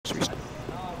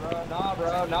Nah,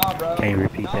 bro. Nah, bro. Can you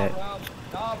repeat Nah, that? bro.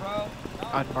 Nah, bro.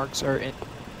 Unmarks are in.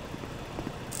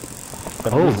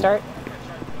 Oh. Restart.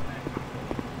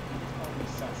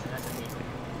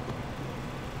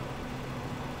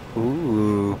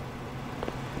 Ooh.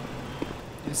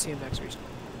 The CMX restart.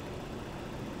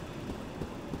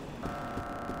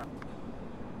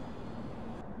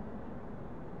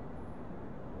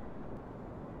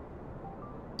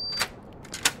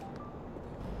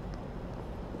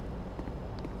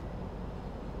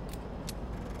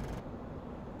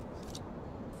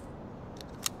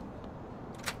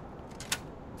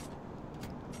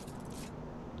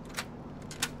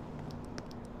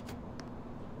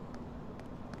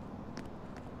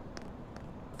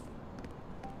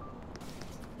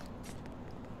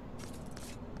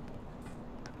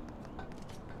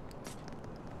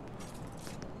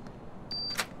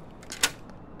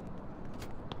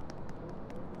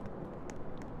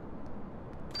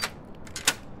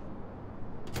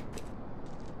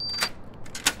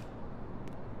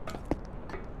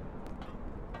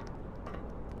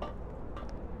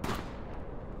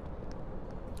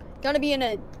 Gonna be in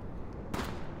a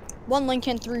 1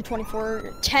 Lincoln 324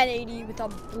 1080 with a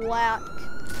black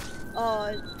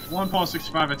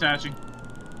 1.65 attaching.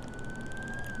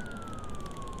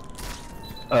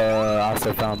 I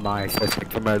also found my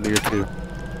suspect from earlier too.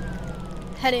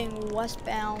 heading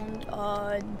westbound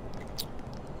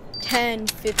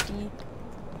 1050.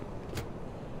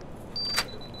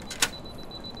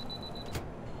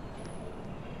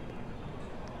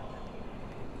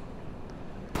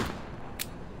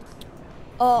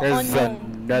 There's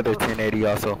Unknown. another 1080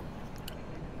 also.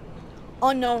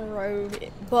 Unknown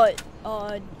road, but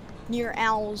near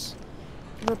Al's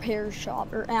repair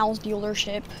shop or Al's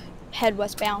dealership. Head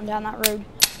westbound down that road.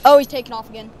 Oh, he's taking off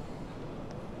again.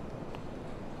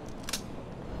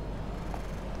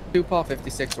 2 Paul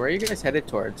 56, where are you guys headed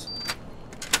towards?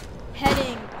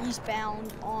 Heading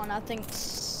eastbound on, I think,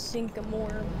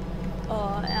 Sycamore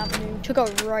Avenue. Took a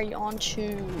right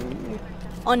onto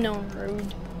Unknown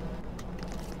Road.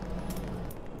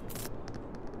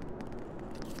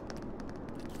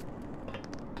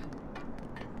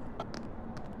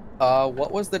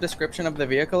 What was the description of the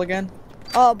vehicle again?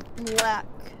 Black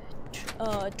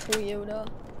Toyota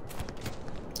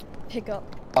pickup.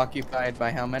 Occupied by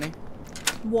how many?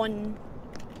 One.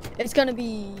 It's gonna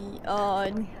be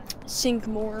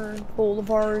Sycamore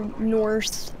Boulevard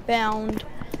northbound.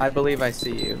 I believe I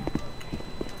see you.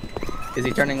 Is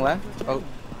he turning left? Oh.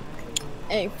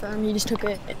 A firm. He just took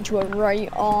it into a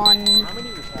right on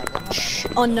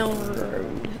Unknown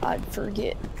Road. I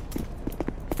forget.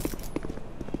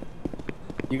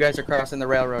 You guys are crossing the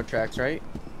railroad tracks, right?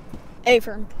 A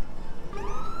firm.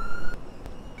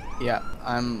 Yeah,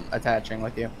 I'm attaching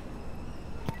with you.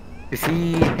 Is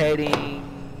he heading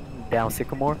down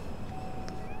Sycamore?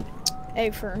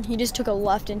 A firm. He just took a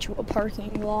left into a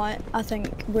parking lot. I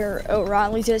think where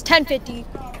O'Reilly's is. 1050.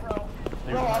 Bro,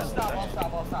 I'll stop. I'll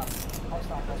stop. I'll stop. I'll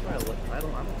stop. I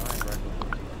don't mind, bro.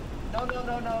 No.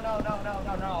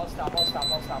 I'll stop. I'll stop.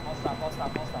 I'll stop. I'll stop. I'll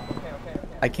stop. I'll stop.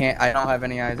 Okay. I don't have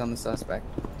any eyes on the suspect.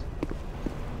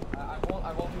 I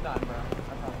won't do that, bro. I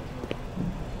promise.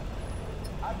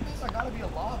 At least I gotta be a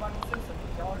law-abiding citizen.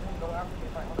 Y'all are gonna go after me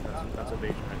if I hunt it out. That's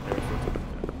evasion right there. So it's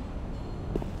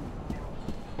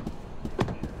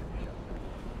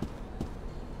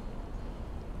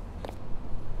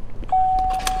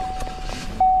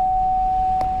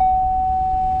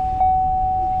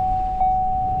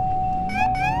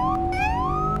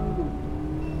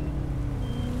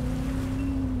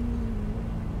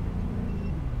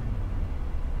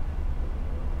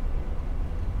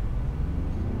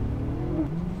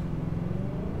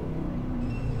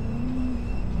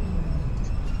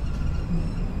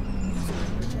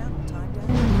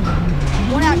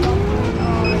One out.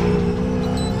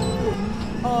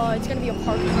 It's gonna be a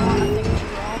parking lot. I think it's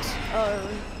Ross.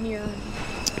 Near.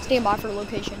 Stand by for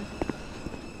location.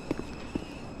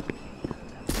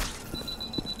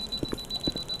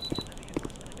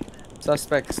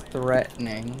 Suspect's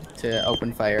threatening to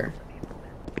open fire.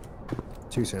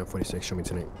 2746, show me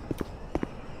tonight.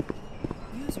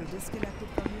 User disconnected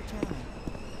from your channel.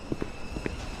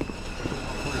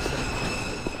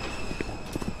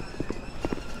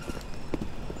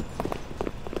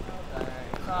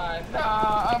 No,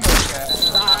 I'm okay.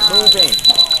 Stop moving.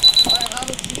 I'm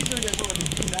a teacher that would do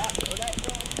that.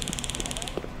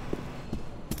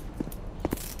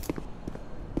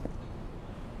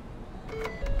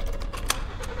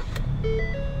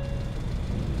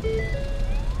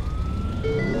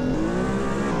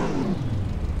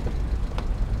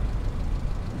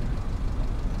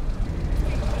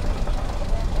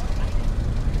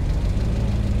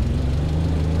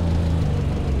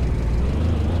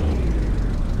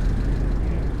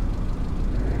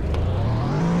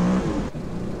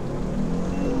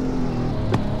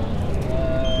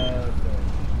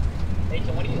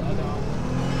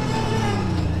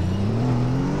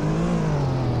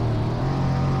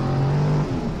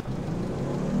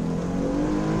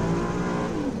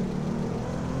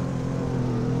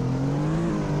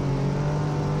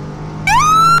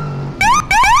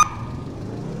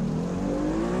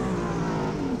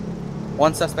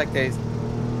 One suspect tased.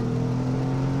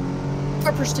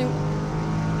 For pursuit.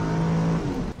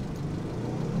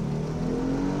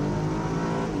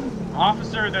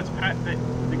 Officer, that's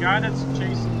the guy that's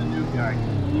chasing the new guy.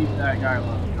 Leave that guy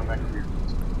alone. Come back here.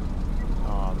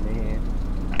 Oh man.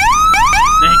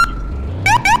 Thank you.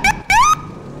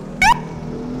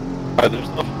 There's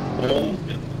a hole in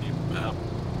the map.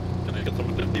 Can I get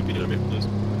someone to DP to me, please?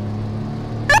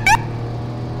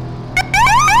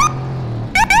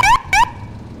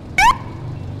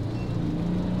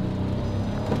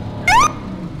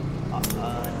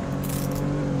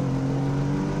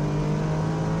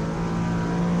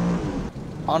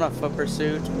 On a foot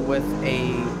pursuit with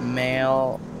a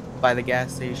male by the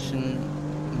gas station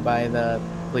by the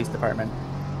police department.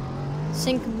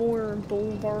 Sycamore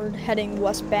Boulevard heading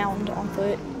westbound on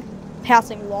foot,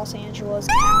 passing Los Angeles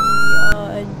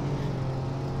County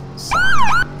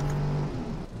sign.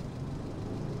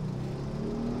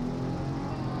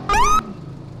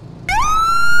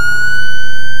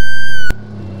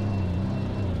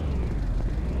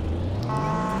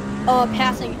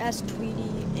 Passing S. Tweedy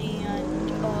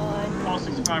and All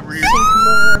 65 we're here.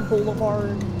 Sycamore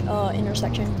Boulevard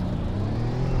intersection.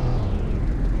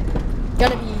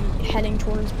 Gotta be heading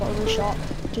towards Barbershop,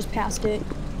 just past it.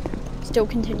 Still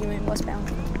continuing westbound.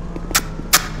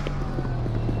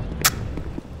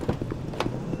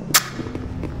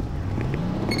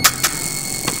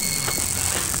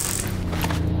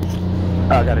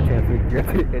 I got a chance to get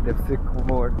in the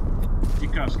Sycamore.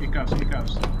 Get cuffs, get cuffs, get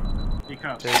cuffs. Get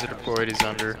cuffs. Taser deployed, he's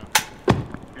under.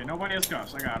 Okay, nobody has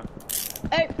cuffs. I got him.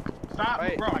 Hey! Stop,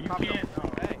 Hey, bro, you can't. Oh.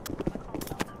 Hey.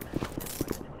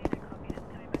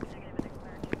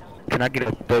 Can I get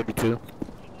a 32?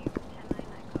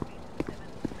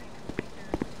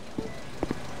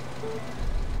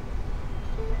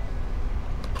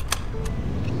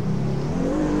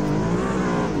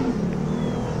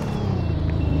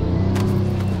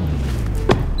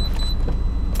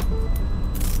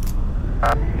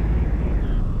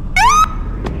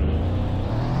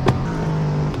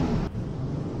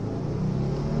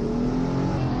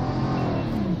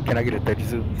 Can I get a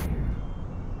 32?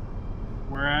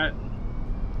 Where at?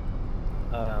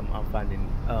 I'm finding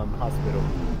hospital.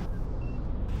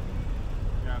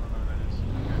 Yeah, I don't know what that is.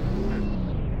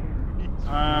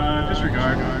 Okay.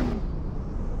 Disregard.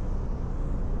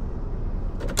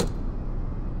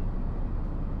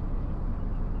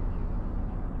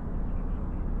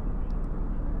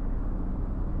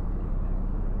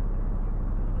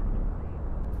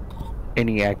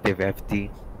 Any active FD?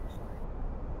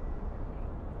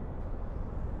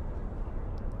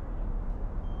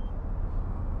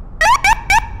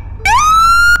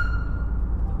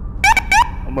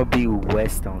 I'm gonna be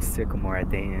west on Sycamore at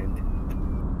the end.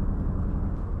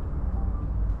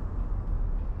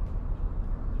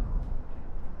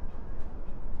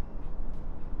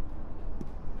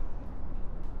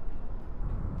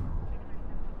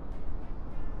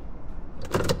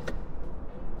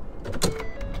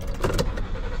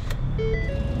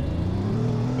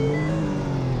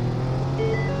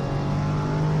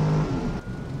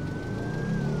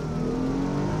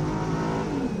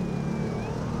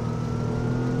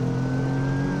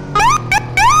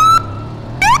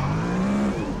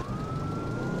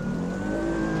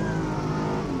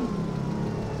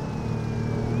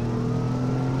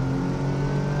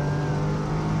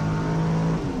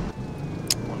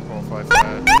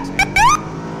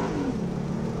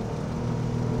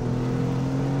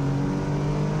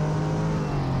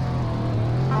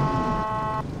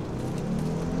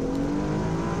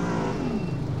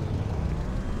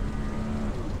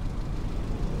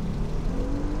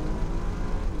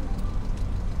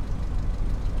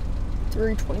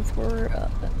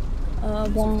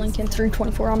 One Lincoln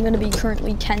 324. I'm gonna be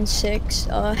currently 10-6,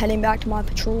 heading back to my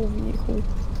patrol vehicle.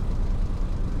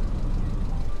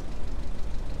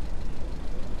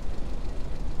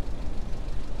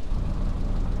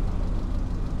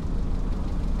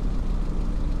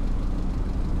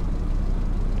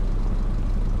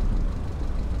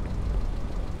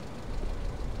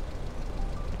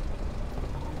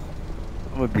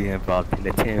 I'm gonna be involved in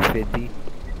the 1050.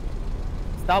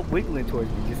 Stop wiggling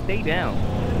towards me, just stay down.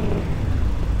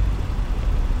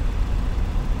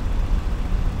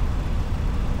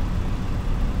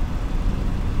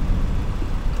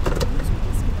 User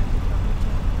disconnected from your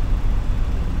channel.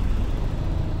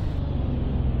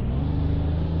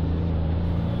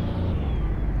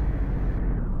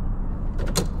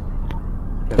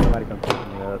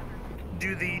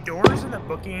 do the doors in the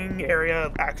booking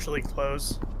area actually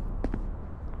close?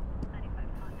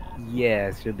 Yeah,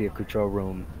 it should be a control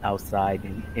room outside,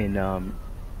 and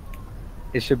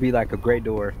it should be like a gray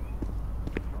door.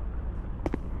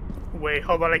 Wait,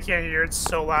 hold on, I can't hear. It's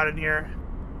so loud in here.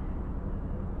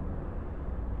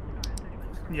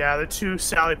 Yeah, the two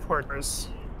Sally Porters.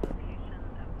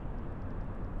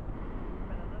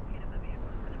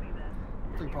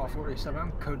 Paul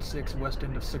 47, code 6, west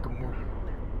end of Sycamore.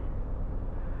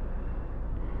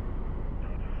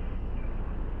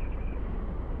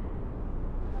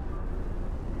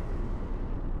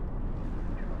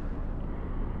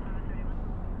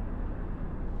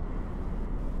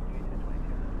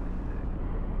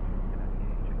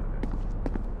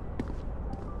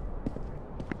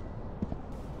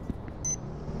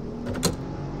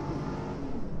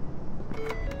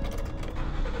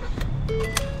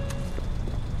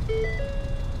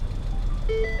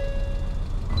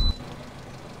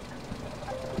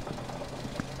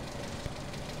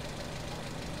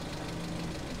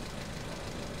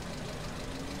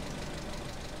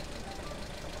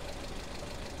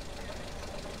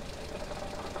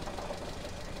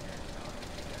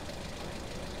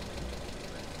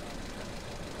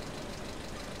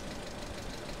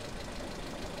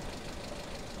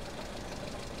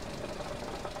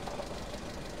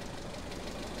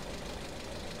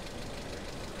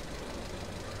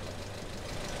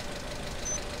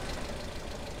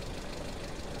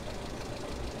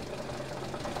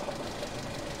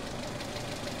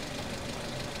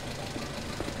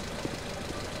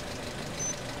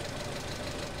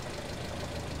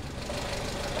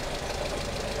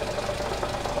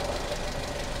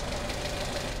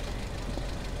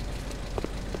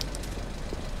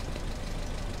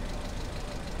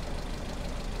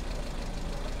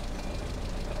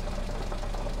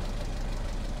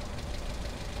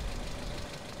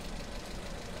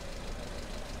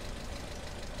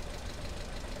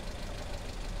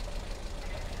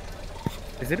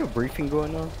 Is it a briefing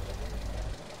going on?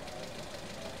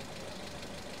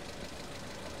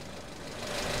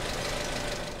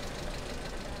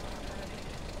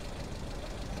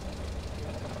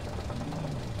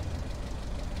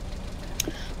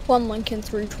 One Lincoln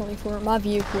 324. My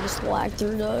vehicle just lagged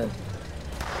through the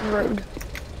road.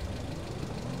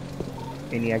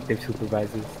 Any active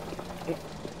supervisors?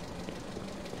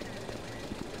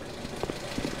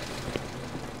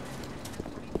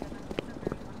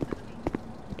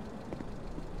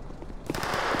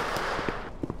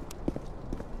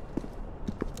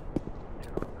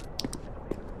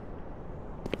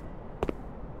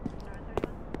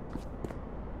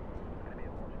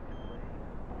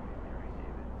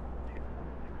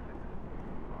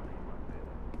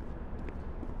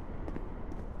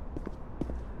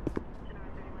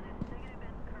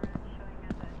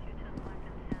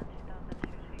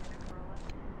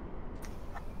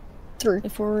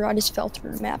 Before I just fell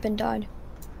through the map and died.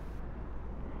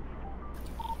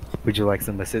 Would you like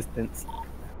some assistance?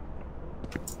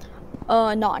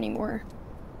 Not anymore.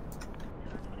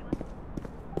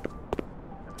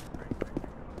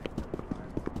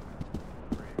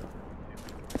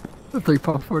 The 3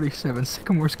 Paul 47,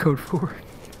 Sycamore's code 4.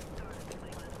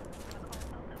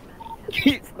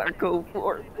 It's not code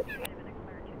 4.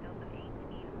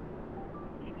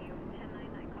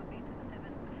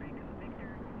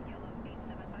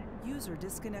 User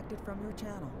disconnected from your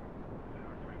channel.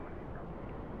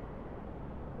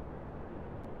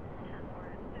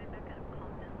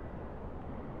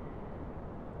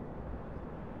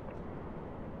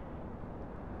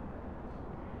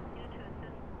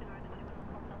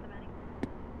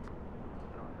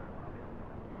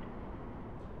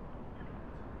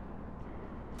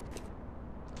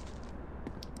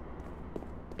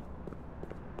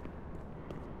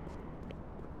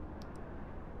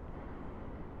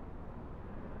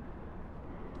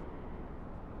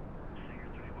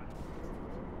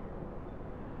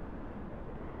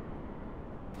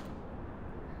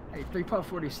 Hey, 3 Paul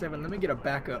 47, let me get a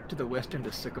backup to the west end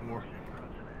of Sycamore.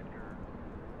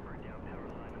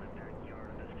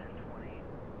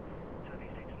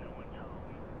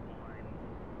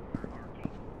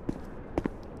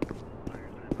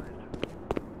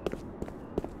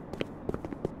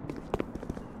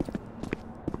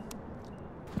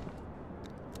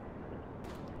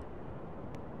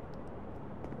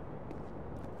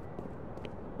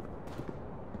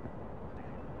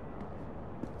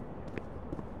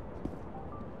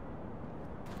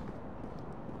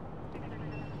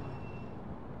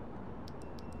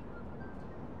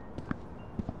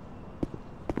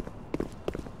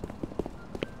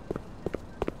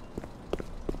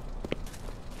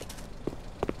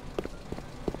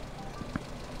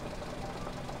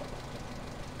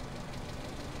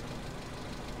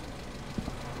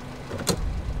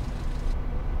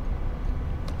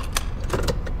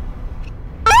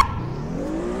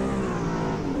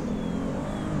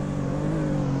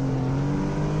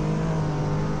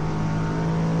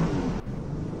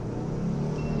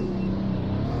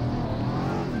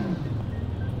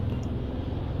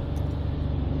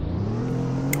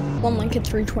 1 Lincoln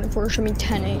 324, show me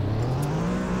 10-8.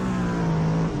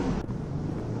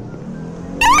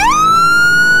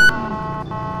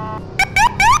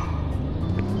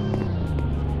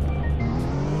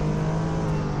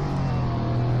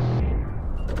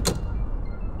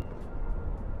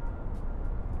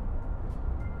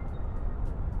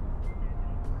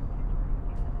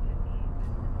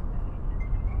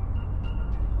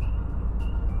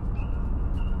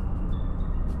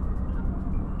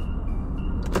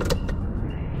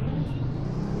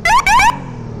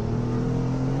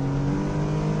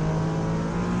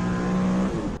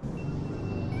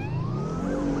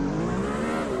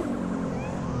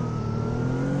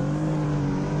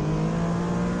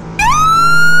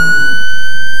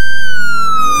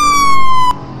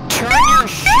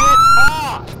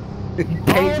 David.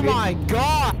 Oh my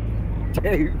god!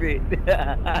 David.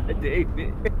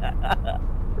 David.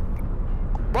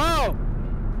 Bro!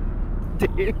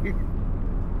 David.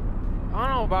 I don't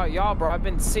know about y'all, bro. I've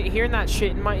been hearing that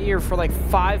shit in my ear for like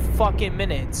 5 fucking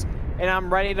minutes, and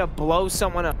I'm ready to blow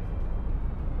someone up.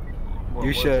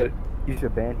 You should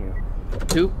ban him.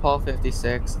 To Paul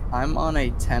 56, I'm on a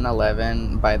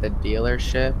 1011 by the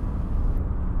dealership.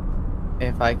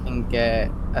 If I can get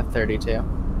a 32.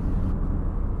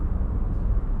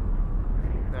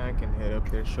 I can head up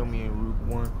there. Show me a Route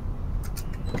 1.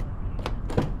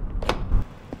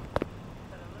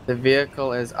 The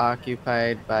vehicle is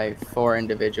occupied by 4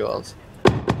 individuals.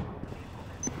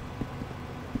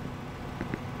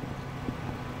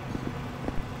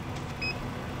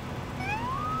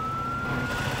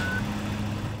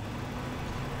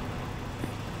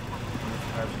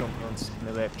 I've shown me on scene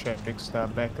of that traffic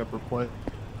stop backup report.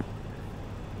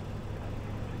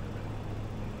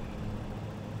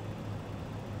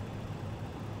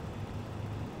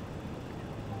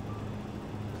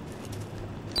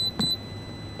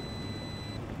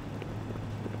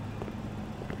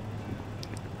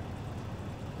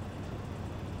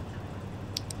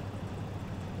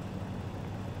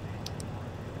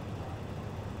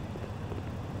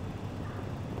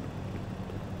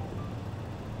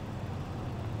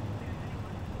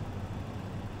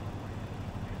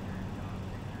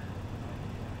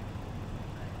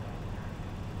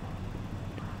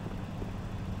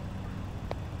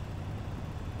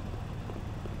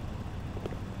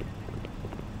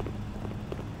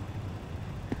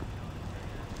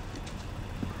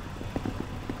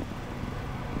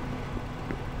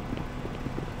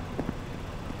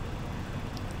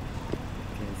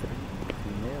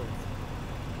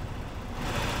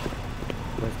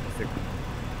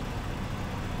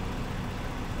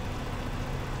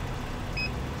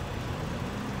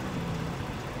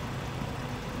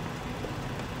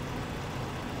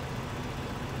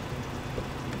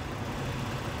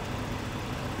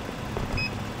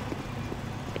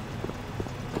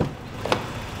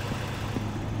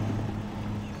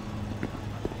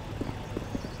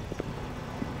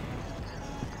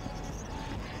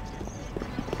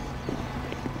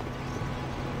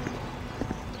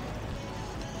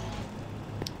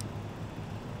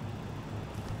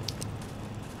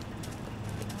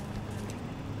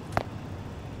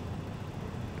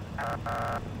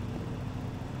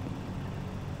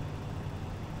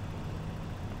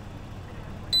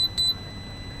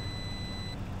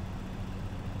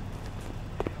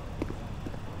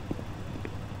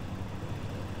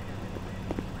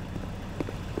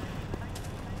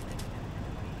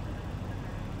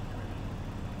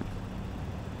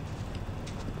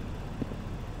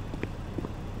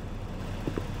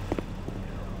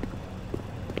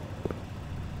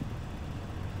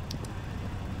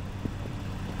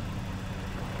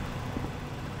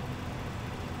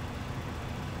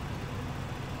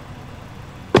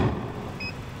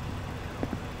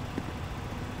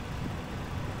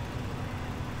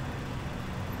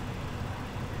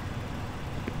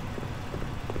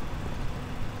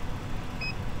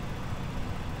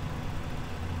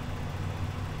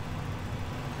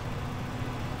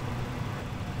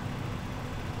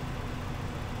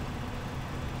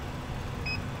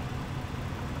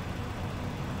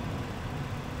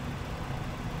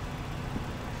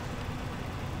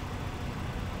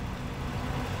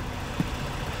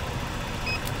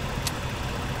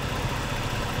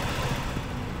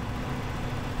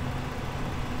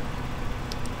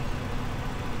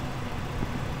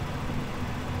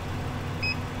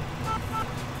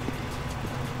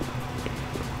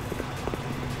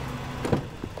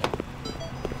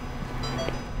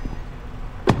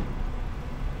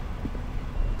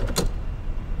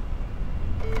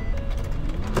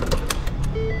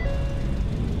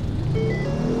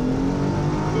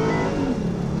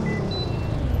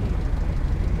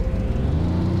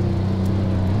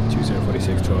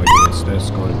 10-6 to all units. That's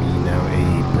going to be now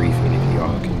a briefing. If you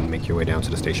all can make your way down to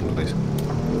the station, please.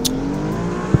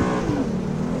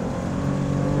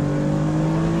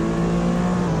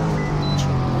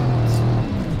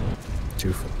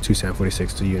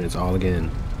 2746 to units, all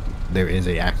again. There is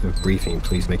a active briefing.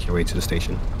 Please make your way to the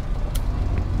station.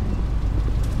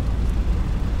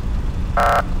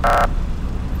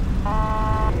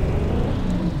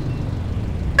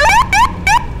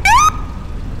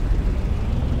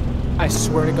 I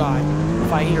swear to God,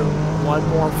 if I hear one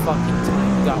more fucking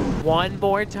time, you got one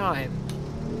more time,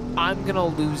 I'm gonna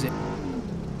lose it.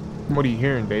 What are you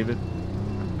hearing, David?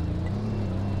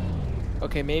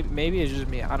 Okay, maybe it's just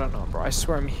me. I don't know, bro. I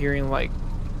swear I'm hearing like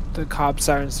the cop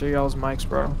sirens through y'all's mics,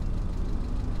 bro.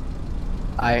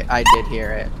 I did hear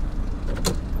it.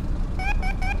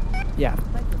 Yeah.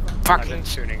 Fucking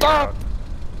tuning out.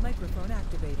 Microphone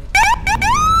activated.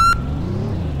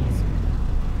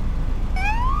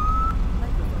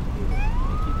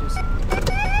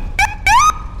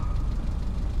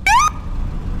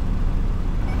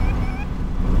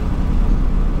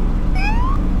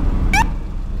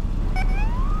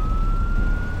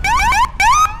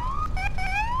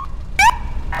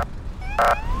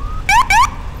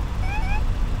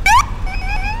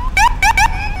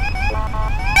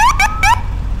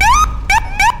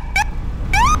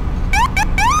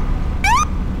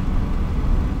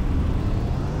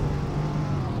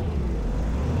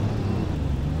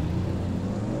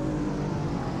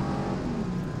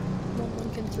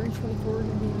 Lincoln 324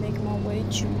 gonna be making my way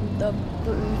to the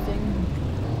briefing.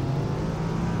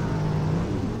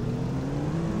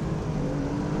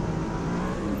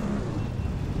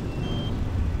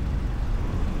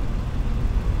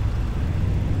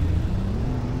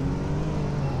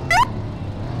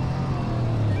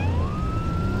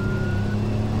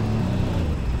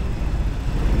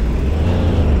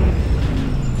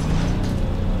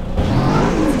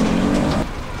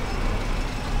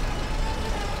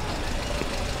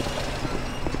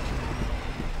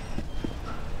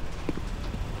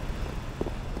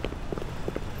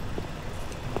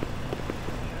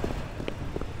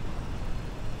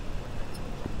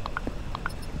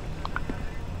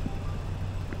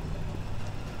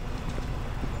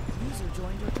 User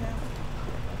joined your channel.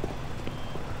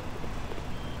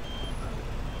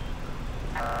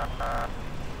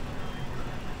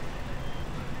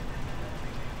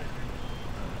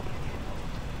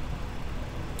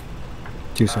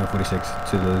 Two 746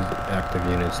 to the active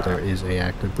units. There is a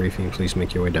active briefing. Please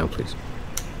make your way down, please.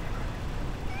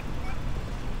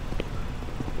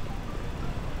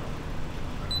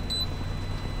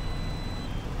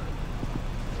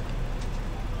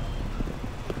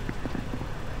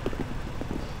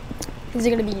 Is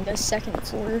it gonna be the second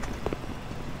floor?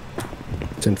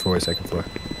 10-4, second floor.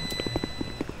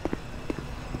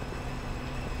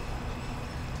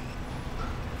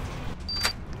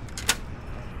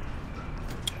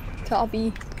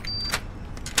 Copy.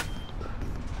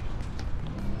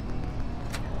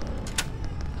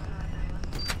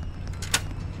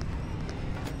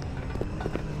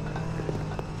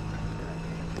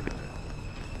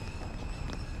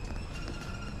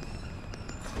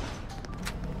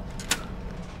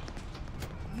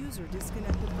 User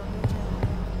disconnected from your channel.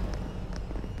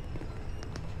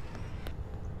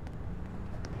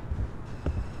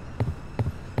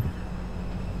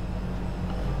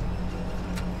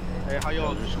 Hey, how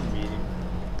y'all? There's some meeting.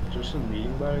 There's some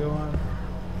meeting about to go on.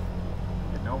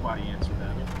 And nobody answered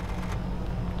that.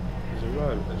 Is there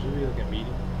really like a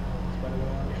meeting that's about to go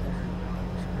on or something?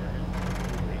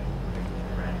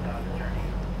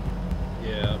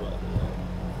 Yeah, but